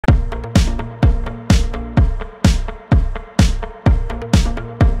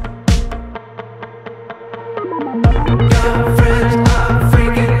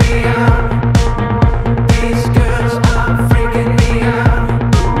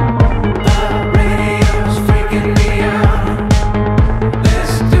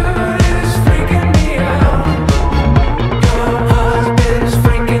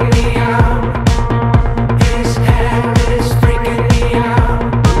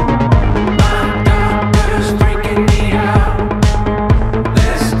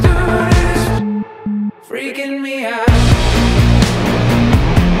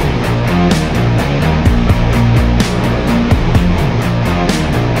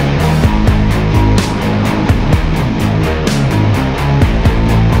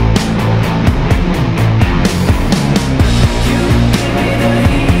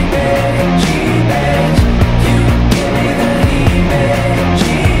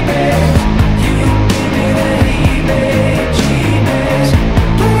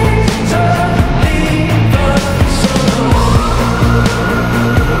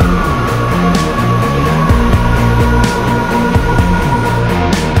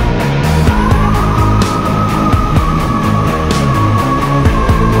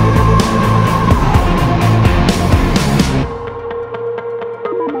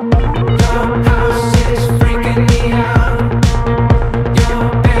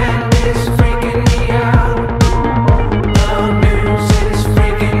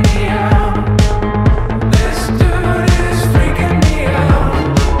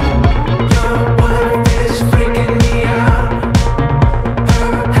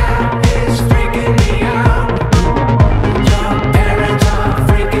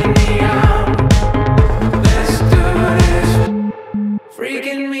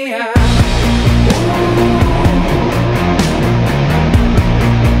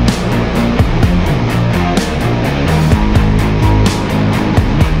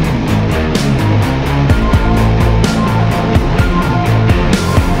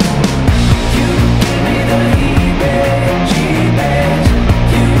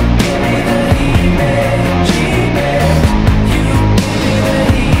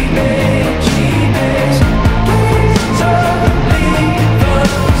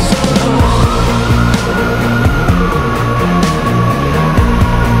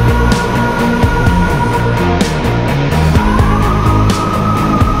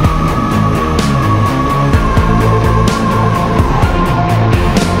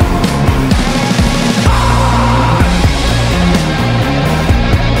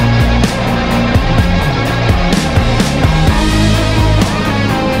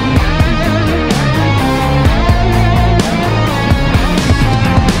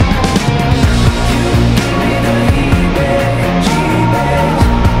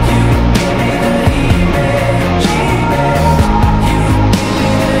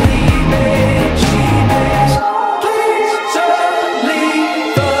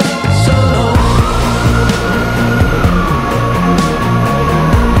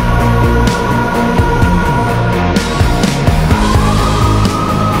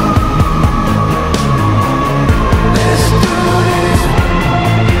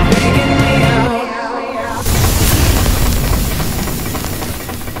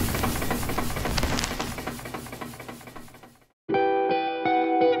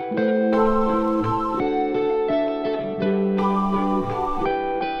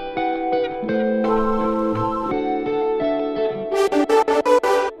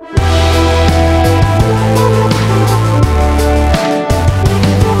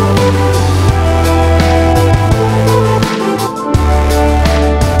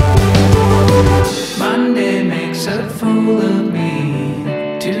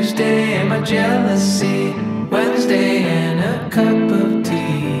my jealousy. Wednesday and a cup of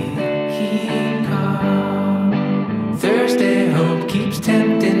tea. Keep calm. Thursday hope keeps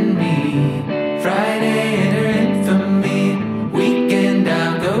tempting me. Friday enter infamy. Weekend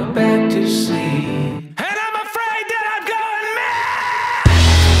I'll go back to sleep. And I'm afraid that I'm going mad.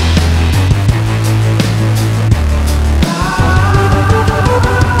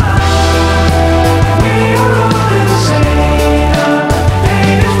 We are all insane.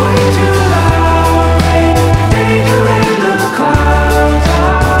 Pain is way too loud. Danger in the clouds.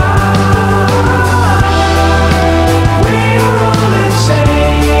 We are all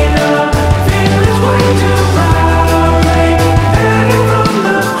insane. Fear is way too loud. Hanging from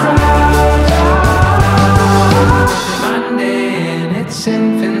the crowd. Monday in its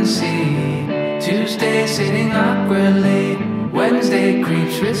infancy. Tuesday sitting awkwardly. Wednesday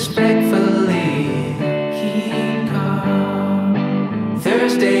creeps respectfully. Keep calm.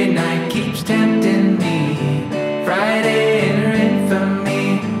 Thursday night keeps tempting me. Friday inner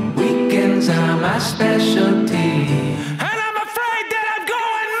infamy. Weekends are my specialty. And I'm afraid that I'm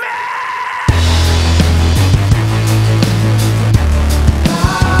going mad.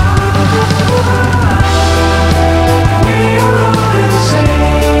 We are all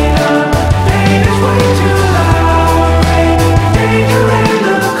insane. Pain is way too loud. Danger in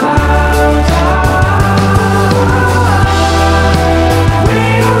the clouds. We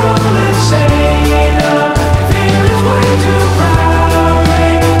are all insane. Fear is way too proud.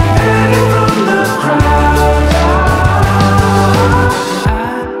 Hanging from the crowd. I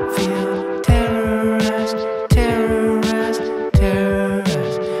feel terrorized, terrorized,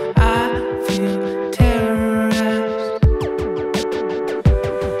 terrorized. I feel terrorized.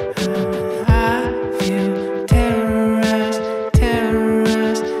 I feel terrorized,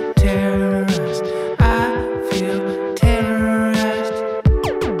 terrorized, terrorized. I feel terrorized.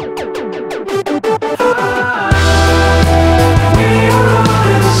 We are all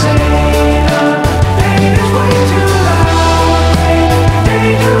insane. Pain is way too loud.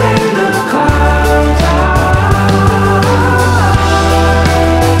 Danger in the clouds.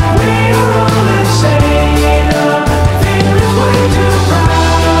 We are all insane. Fear is way too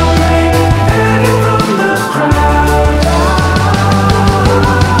proud. Hanging from the crowd.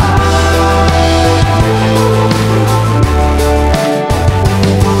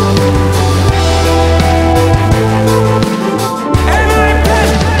 Emery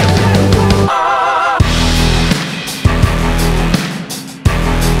Press.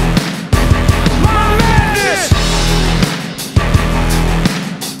 My madness.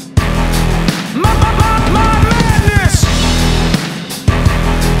 My madness.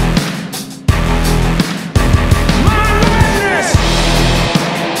 My madness.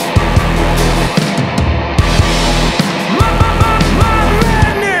 My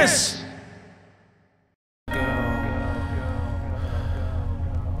madness.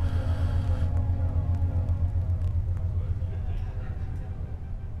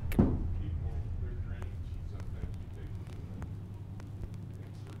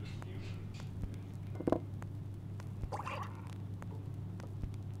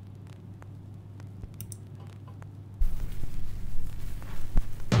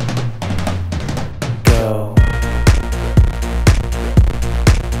 Go.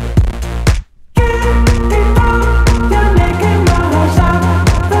 You're making my heart stop.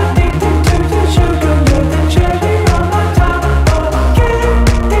 Addicted to the sugar, you're the cherry on my top.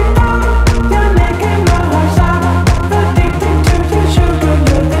 You're making my heart stop. Addicted to the sugar,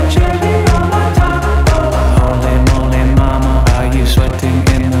 you're the cherry on my top. Holy moly, mama, are you sweating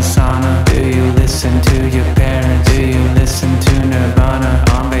in the sauna? Do you listen to your parents? Do you listen to Nirvana?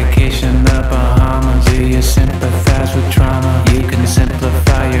 On vacation, the Bahamas. Do you sympathize with trauma? You can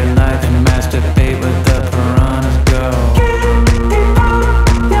simplify your life and masturbate with the piranhas. Go.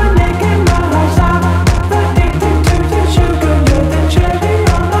 You're making my heart stop. Addicted to the sugar, you're the cherry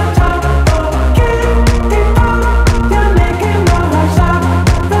on my top. You're making my heart stop.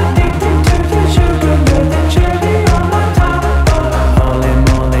 Addicted to the sugar, you're the cherry on my top. Holy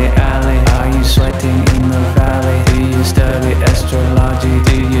moly, alley, are you sweating in the valley? Do you study astrology?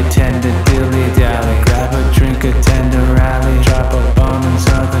 Do you tend to dilly-dally? Grab a drink, attend a rally, drop a bomb in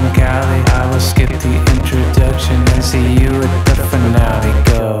Southern Cali. I will skip the introduction and see you at the finale.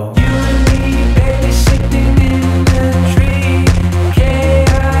 Go. You and me, baby, sitting in the tree.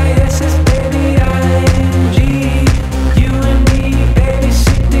 K-I-S-S, baby, I-N-G. You and me, baby,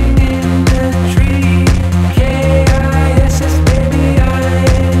 sitting in the tree. K-I-S-S, baby,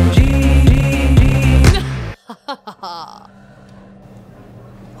 I-N-G.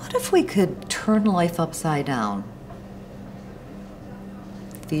 What if we could turn life upside down?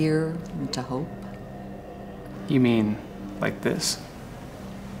 fear into hope. You mean like this?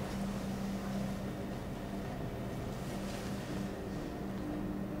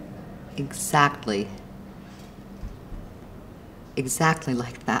 Exactly. Exactly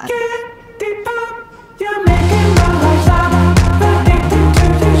like that. Get deeper, you're making my life sour. Addicted to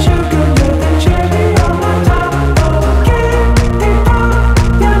the sugar, you're the cherry on my top. Oh, get deeper,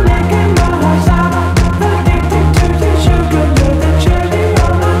 you're making my life sour. Addicted to the sugar, you're the cherry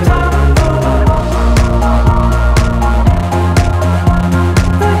on my top.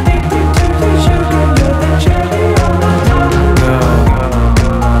 Addicted to the sugar, you're the cherry on my top.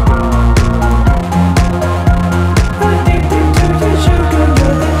 Addicted to the sugar,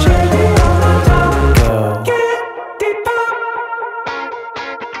 you're the cherry on my top. Get deeper.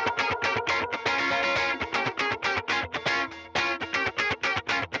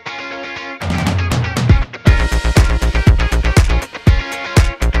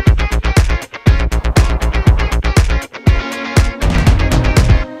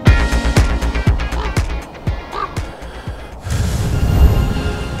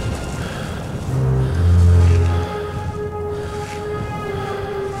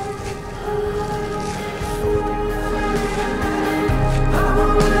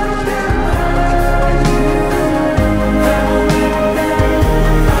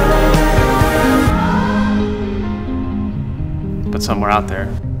 But somewhere out there,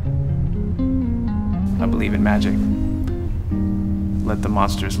 I believe in magic. Let the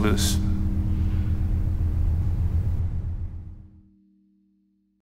monsters loose.